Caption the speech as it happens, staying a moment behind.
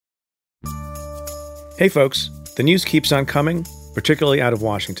Hey folks, the news keeps on coming, particularly out of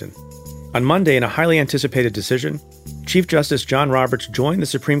Washington. On Monday, in a highly anticipated decision, Chief Justice John Roberts joined the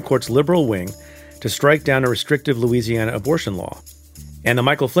Supreme Court's liberal wing to strike down a restrictive Louisiana abortion law. And the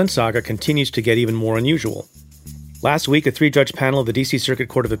Michael Flynn saga continues to get even more unusual. Last week, a three-judge panel of the D.C. Circuit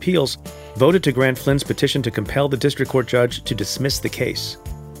Court of Appeals voted to grant Flynn's petition to compel the district court judge to dismiss the case.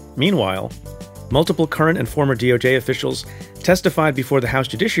 Meanwhile, multiple current and former DOJ officials testified before the House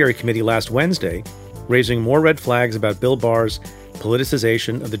Judiciary Committee last Wednesday, raising more red flags about Bill Barr's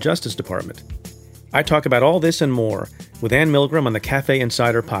politicization of the Justice Department. I talk about all this and more with Ann Milgram on the Cafe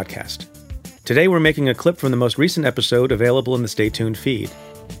Insider podcast. Today, we're making a clip from the most recent episode available in the Stay Tuned feed.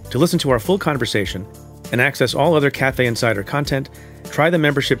 To listen to our full conversation and access all other Cafe Insider content, try the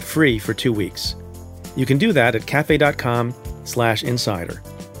membership free for 2 weeks. You can do that at cafe.com/insider.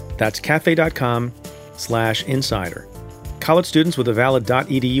 That's cafe.com/insider. College students with a valid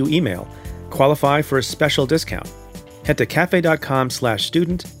 .edu email qualify for a special discount. Head to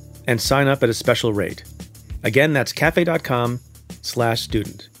cafe.com/student and sign up at a special rate. Again, that's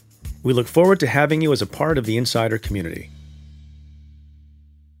cafe.com/student. We look forward to having you as a part of the Insider community.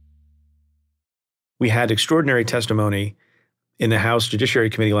 We had extraordinary testimony in the House Judiciary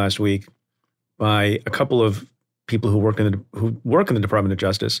Committee last week by a couple of people who work in the Department of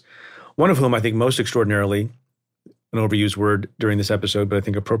Justice, one of whom I think most extraordinarily, an overused word during this episode, but I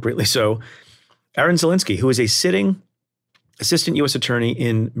think appropriately so, Aaron Zielinski, who is a sitting assistant U.S. attorney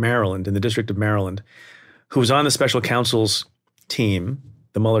in Maryland, in the District of Maryland, who was on the special counsel's team,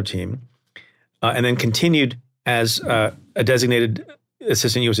 the Mueller team, and then continued as a designated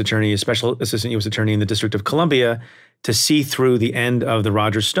assistant U.S. attorney, a special assistant U.S. attorney in the District of Columbia to see through the end of the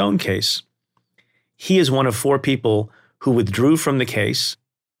Roger Stone case. He is one of 4 people who withdrew from the case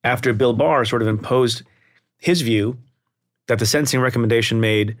after Bill Barr sort of imposed his view that the sentencing recommendation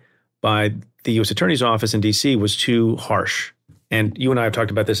made by the U.S. Attorney's Office in D.C. was too harsh. And you and I have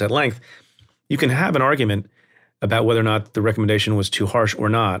talked about this at length. You can have an argument about whether or not the recommendation was too harsh or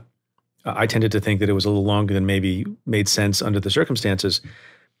not. I tended to think that it was a little longer than maybe made sense under the circumstances.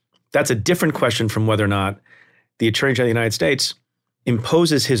 That's a different question from whether or not the Attorney General of the United States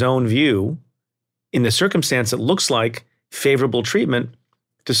imposes his own view in the circumstance that looks like favorable treatment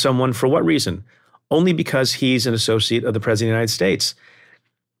to someone for what reason? Only because he's an associate of the President of the United States.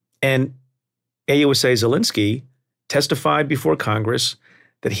 And AUSA Zielinski testified before Congress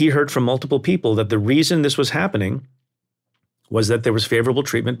that he heard from multiple people that the reason this was happening was that there was favorable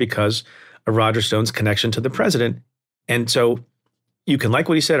treatment because of Roger Stone's connection to the president. And so you can like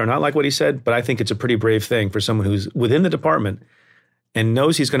what he said or not like what he said, but I think it's a pretty brave thing for someone who's within the department and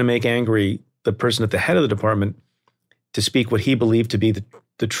knows he's going to make angry the person at the head of the department to speak what he believed to be the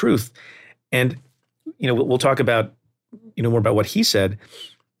truth. And, we'll talk about, more about what he said.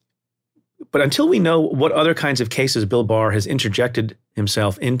 But until we know what other kinds of cases Bill Barr has interjected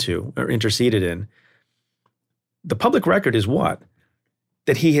himself into or interceded in, the public record is what?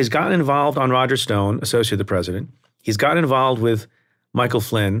 That he has gotten involved on Roger Stone, associate of the president. He's gotten involved with Michael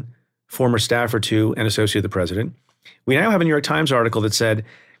Flynn, former staffer to and associate of the president. We now have a New York Times article that said,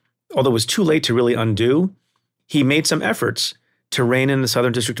 although it was too late to really undo, he made some efforts to rein in the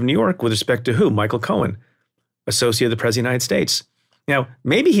Southern District of New York with respect to who? Michael Cohen, associate of the President of the United States. Now,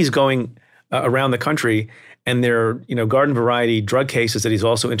 maybe he's going around the country and there are, garden variety drug cases that he's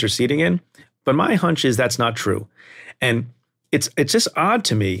also interceding in. But my hunch is that's not true. And it's just odd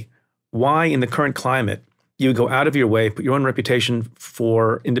to me why in the current climate you would go out of your way, put your own reputation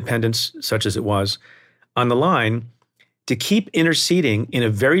for independence, such as it was, on the line to keep interceding in a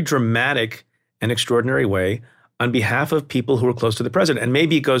very dramatic and extraordinary way on behalf of people who are close to the president. And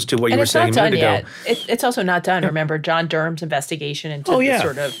maybe it goes to what you were saying a minute ago. It's also not done. Remember John Durham's investigation into the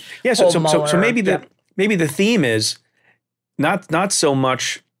sort of So maybe the theme is not so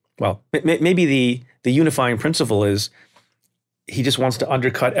much. Well, maybe the unifying principle is he just wants to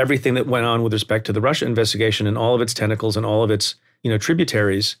undercut everything that went on with respect to the Russia investigation and all of its tentacles and all of its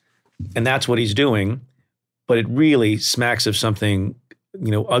tributaries, and that's what he's doing. But it really smacks of something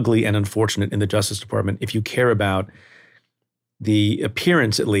ugly and unfortunate in the Justice Department if you care about the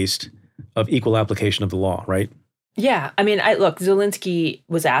appearance, at least, of equal application of the law, right? Yeah. I mean, Zielinski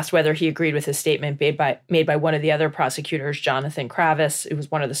was asked whether he agreed with his statement made by one of the other prosecutors, Jonathan Kravis. It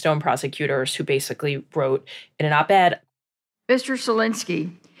was one of the Stone prosecutors who basically wrote in an op-ed. Mr.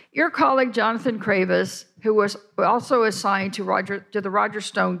 Zielinski, your colleague Jonathan Kravis, who was also assigned to the Roger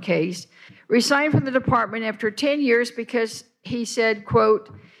Stone case, resigned from the department after 10 years because he said,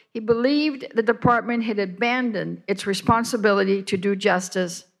 quote, he believed the department had abandoned its responsibility to do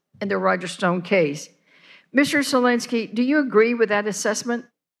justice in the Roger Stone case. Mr. Zielinski, do you agree with that assessment?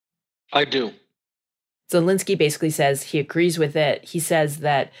 I do. Zelensky basically says he agrees with it. He says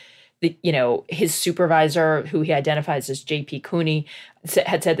that his supervisor, who he identifies as J.P. Cooney,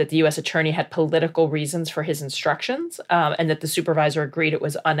 had said that the U.S. attorney had political reasons for his instructions, and that the supervisor agreed it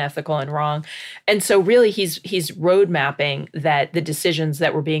was unethical and wrong. And so really he's road mapping that the decisions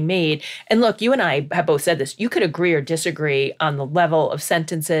that were being made. And look, you and I have both said this. You could agree or disagree on the level of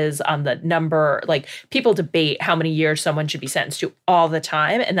sentences, on the number. Like, people debate how many years someone should be sentenced to all the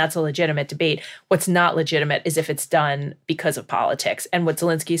time, and that's a legitimate debate. What's not legitimate is if it's done because of politics. And what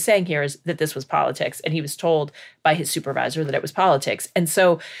Zelensky is saying here is that this was politics, and he was told by his supervisor that it was politics. And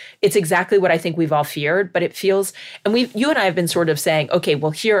so it's exactly what I think we've all feared, but it feels, and you and I have been sort of saying, okay,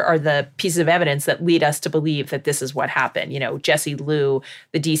 well, here are the pieces of evidence that lead us to believe that this is what happened. Jesse Liu,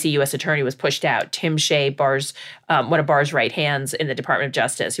 the DC U.S. attorney, was pushed out. Tim Shea, one of Barr's right hands in the Department of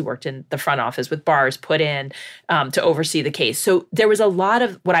Justice, who worked in the front office with Barr, is put in to oversee the case. So there was a lot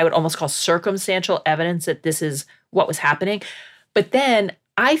of what I would almost call circumstantial evidence that this is what was happening. But then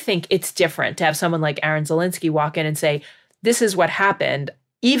I think it's different to have someone like Aaron Zelensky walk in and say, this is what happened.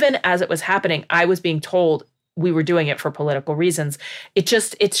 Even as it was happening, I was being told we were doing it for political reasons. It's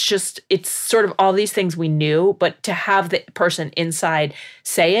sort of all these things we knew, but to have the person inside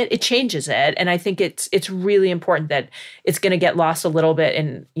say it, it changes it. And I think it's really important that it's going to get lost a little bit.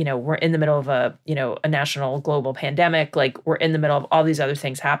 And, we're in the middle of a national global pandemic. Like, we're in the middle of all these other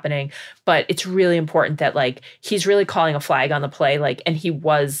things happening, but it's really important that, like, he's really calling a flag on the play. Like, and he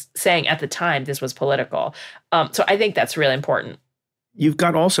was saying at the time this was political. So I think that's really important. You've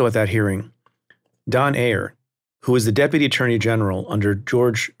got also at that hearing, Don Ayer, who was the Deputy Attorney General under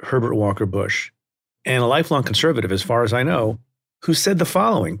George Herbert Walker Bush, and a lifelong conservative, as far as I know, who said the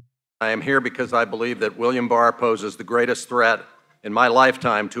following. I am here because I believe that William Barr poses the greatest threat in my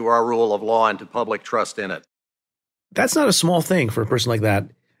lifetime to our rule of law and to public trust in it. That's not a small thing for a person like that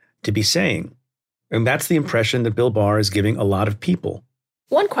to be saying. And that's the impression that Bill Barr is giving a lot of people.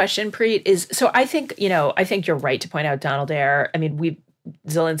 One question, Preet, is, so I think you're right to point out Donald Ayer. I mean,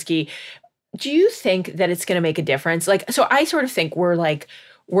 Zelensky, do you think that it's going to make a difference? Like, so I sort of think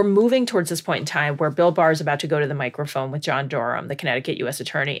we're moving towards this point in time where Bill Barr is about to go to the microphone with John Durham, the Connecticut U.S.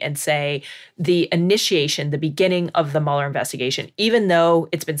 attorney, and say the beginning of the Mueller investigation, even though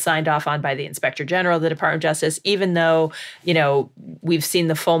it's been signed off on by the Inspector General of the Department of Justice, even though, we've seen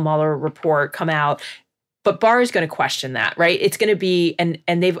the full Mueller report come out. But Barr is going to question that, right? It's going to be, and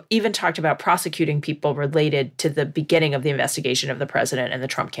they've even talked about prosecuting people related to the beginning of the investigation of the president and the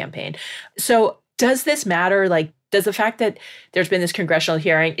Trump campaign. So does this matter? Like, does the fact that there's been this congressional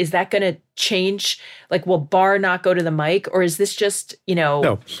hearing, is that going to change? Like, will Barr not go to the mic? Or is this just,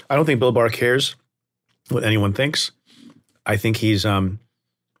 No, I don't think Bill Barr cares what anyone thinks. I think he's, there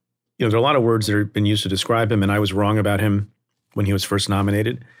are a lot of words that have been used to describe him, and I was wrong about him when he was first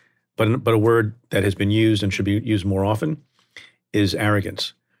nominated. But a word that has been used and should be used more often is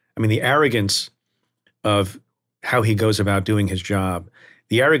arrogance. I mean, the arrogance of how he goes about doing his job,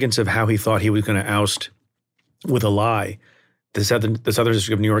 the arrogance of how he thought he was going to oust with a lie the Southern District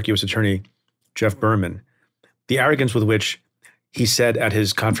of New York U.S. Attorney Jeff Berman, the arrogance with which he said at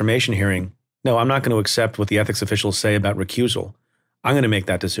his confirmation hearing, no, I'm not going to accept what the ethics officials say about recusal. I'm going to make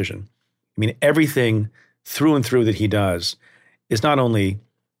that decision. I mean, everything through and through that he does is not only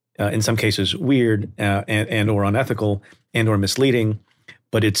in some cases weird and or unethical and or misleading,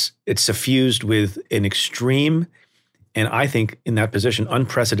 but it's suffused with an extreme, and I think in that position,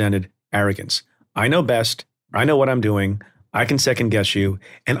 unprecedented arrogance. I know best. I know what I'm doing. I can second guess you.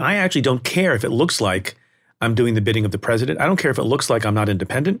 And I actually don't care if it looks like I'm doing the bidding of the president. I don't care if it looks like I'm not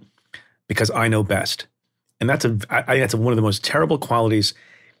independent, because I know best. And I think that's one of the most terrible qualities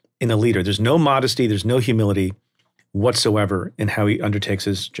in a leader. There's no modesty. There's no humility whatsoever in how he undertakes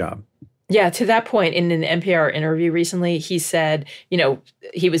his job. Yeah, to that point, in an NPR interview recently, he said,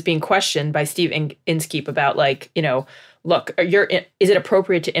 he was being questioned by Steve Inskeep about, look, is it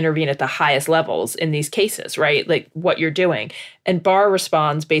appropriate to intervene at the highest levels in these cases, right? Like, what you're doing. And Barr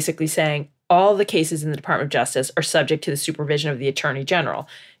responds basically saying, all the cases in the Department of Justice are subject to the supervision of the Attorney General.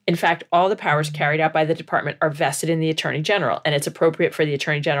 In fact, all the powers carried out by the department are vested in the Attorney General, and it's appropriate for the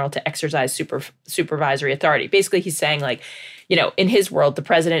Attorney General to exercise supervisory authority. Basically, he's saying, in his world, the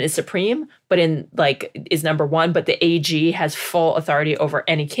president is supreme, but is number one, but the AG has full authority over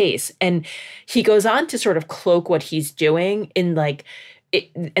any case. And he goes on to sort of cloak what he's doing in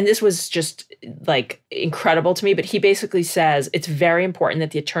and this was just incredible to me, but he basically says it's very important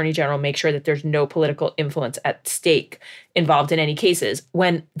that the Attorney General make sure that there's no political influence at stake involved in any cases,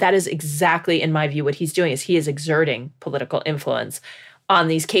 when that is exactly, in my view, what he's doing is he is exerting political influence on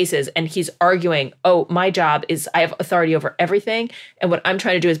these cases. And he's arguing, oh, my job is I have authority over everything. And what I'm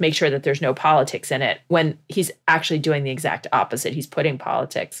trying to do is make sure that there's no politics in it, when he's actually doing the exact opposite. He's putting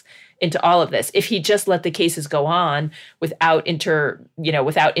politics into all of this. If he just let the cases go on without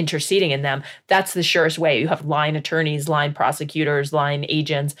interceding in them, that's the surest way. You have line attorneys, line prosecutors, line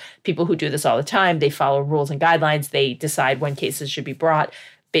agents, people who do this all the time. They follow rules and guidelines. They decide when cases should be brought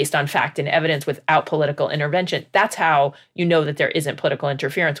based on fact and evidence without political intervention. That's how you know that there isn't political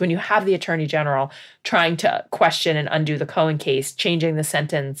interference. When you have the Attorney General trying to question and undo the Cohen case, changing the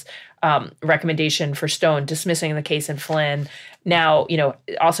sentence recommendation for Stone, dismissing the case in Flynn, now,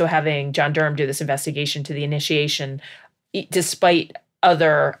 also having John Durham do this investigation to the initiation, despite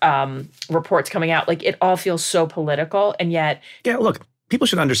other reports coming out, like, it all feels so political. And yet, yeah, look, people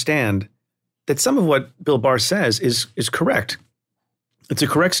should understand that some of what Bill Barr says is correct. It's a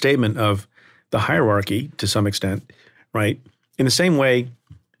correct statement of the hierarchy to some extent, right? In the same way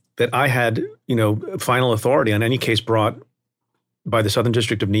that I had, final authority on any case brought by the Southern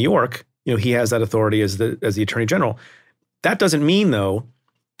District of New York, he has that authority as the Attorney General. That doesn't mean, though,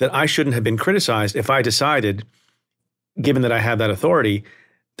 that I shouldn't have been criticized if I decided, given that I have that authority,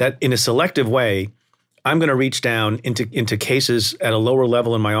 that in a selective way, I'm going to reach down into cases at a lower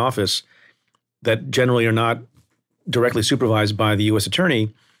level in my office that generally are not directly supervised by the U.S.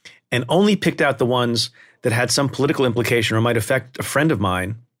 Attorney, and only picked out the ones that had some political implication or might affect a friend of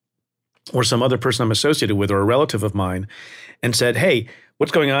mine or some other person I'm associated with or a relative of mine, and said, hey,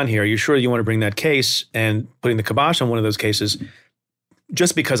 what's going on here? Are you sure you want to bring that case? And putting the kibosh on one of those cases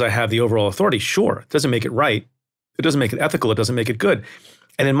just because I have the overall authority, sure, it doesn't make it right. It doesn't make it ethical. It doesn't make it good.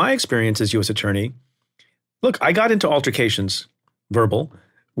 And in my experience as U.S. Attorney, look, I got into altercations, verbal,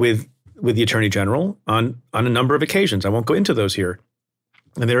 with the Attorney General on a number of occasions. I won't go into those here.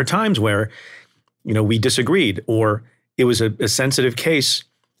 And there are times where, we disagreed, or it was a sensitive case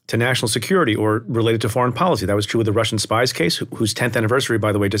to national security or related to foreign policy. That was true with the Russian spies case, whose 10th anniversary,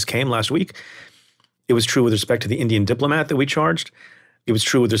 by the way, just came last week. It was true with respect to the Indian diplomat that we charged. It was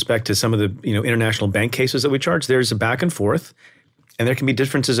true with respect to some of the international bank cases that we charged. There's a back and forth, and there can be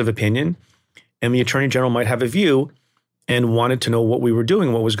differences of opinion. And the Attorney General might have a view and wanted to know what we were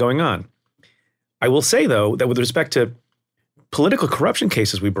doing, what was going on. I will say, though, that with respect to political corruption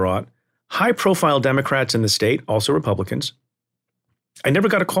cases we brought, high-profile Democrats in the state, also Republicans, I never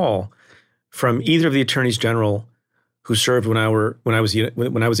got a call from either of the attorneys general who served when I was the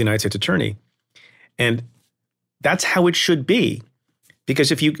United States Attorney, and that's how it should be,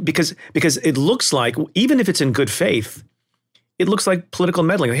 because because it looks like, even if it's in good faith, it looks like political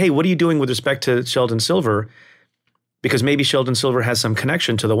meddling. Hey, what are you doing with respect to Sheldon Silver? Because maybe Sheldon Silver has some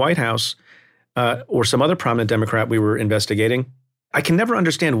connection to the White House or some other prominent Democrat we were investigating. I can never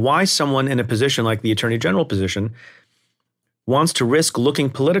understand why someone in a position like the Attorney General position wants to risk looking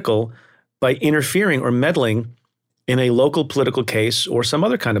political by interfering or meddling in a local political case or some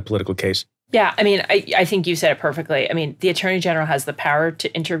other kind of political case. Yeah, I mean, I think you said it perfectly. I mean, the Attorney General has the power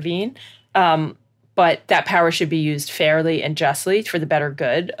to intervene, but that power should be used fairly and justly for the better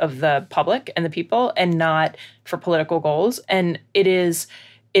good of the public and the people, and not for political goals. And it is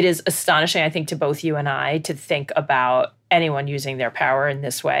astonishing, I think, to both you and I to think about anyone using their power in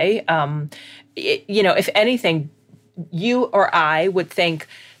this way. If anything, you or I would think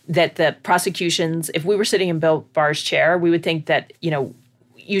that the prosecutions, if we were sitting in Bill Barr's chair, we would think that,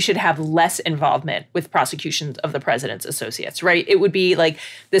 you should have less involvement with prosecutions of the president's associates, right? It would be like,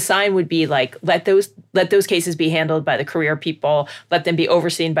 the sign would be like, let those cases be handled by the career people, let them be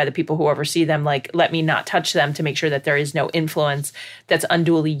overseen by the people who oversee them, like, let me not touch them to make sure that there is no influence that's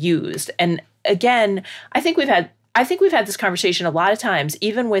unduly used. And again, I think we've had this conversation a lot of times,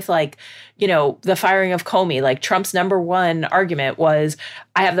 even with the firing of Comey. Like, Trump's number one argument was,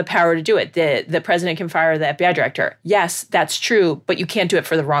 I have the power to do it. The president can fire the FBI director. Yes, that's true, but you can't do it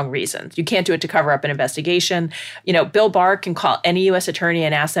for the wrong reasons. You can't do it to cover up an investigation. Bill Barr can call any U.S. attorney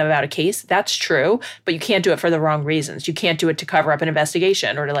and ask them about a case. That's true, but you can't do it for the wrong reasons. You can't do it to cover up an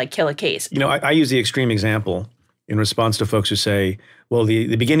investigation or to kill a case. I use the extreme example in response to folks who say, well,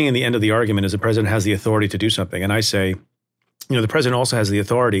 the beginning and the end of the argument is the president has the authority to do something. And I say, the president also has the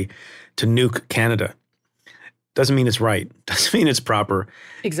authority to nuke Canada. Doesn't mean it's right. Doesn't mean it's proper.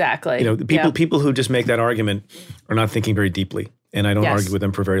 Exactly. People who just make that argument are not thinking very deeply. And I don't argue with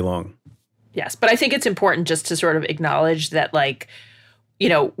them for very long. Yes. But I think it's important just to sort of acknowledge that,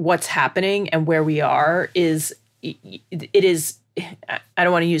 what's happening and where we are is, I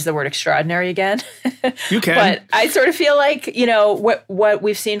don't want to use the word extraordinary again. You can. But I sort of feel like, what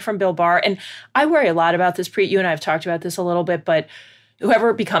we've seen from Bill Barr, and I worry a lot about this, Preet. You and I have talked about this a little bit, but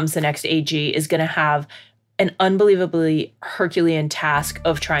whoever becomes the next AG is going to have an unbelievably Herculean task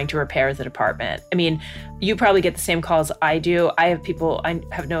of trying to repair the department. I mean, you probably get the same calls I do. I have people I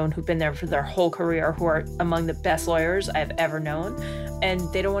have known who've been there for their whole career who are among the best lawyers I've ever known, and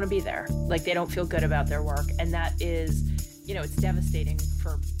they don't want to be there. Like, they don't feel good about their work. And that is, it's devastating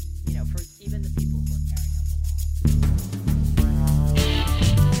for even the people who are carrying out the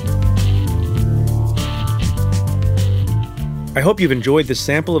law. I hope you've enjoyed this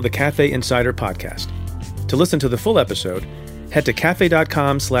sample of the Cafe Insider podcast. To listen to the full episode, head to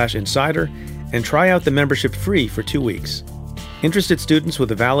cafe.com/insider and try out the membership free for 2 weeks. Interested students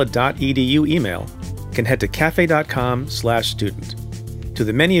with a valid .edu email can head to cafe.com/student. To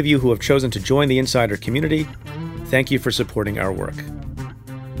the many of you who have chosen to join the Insider community, thank you for supporting our work.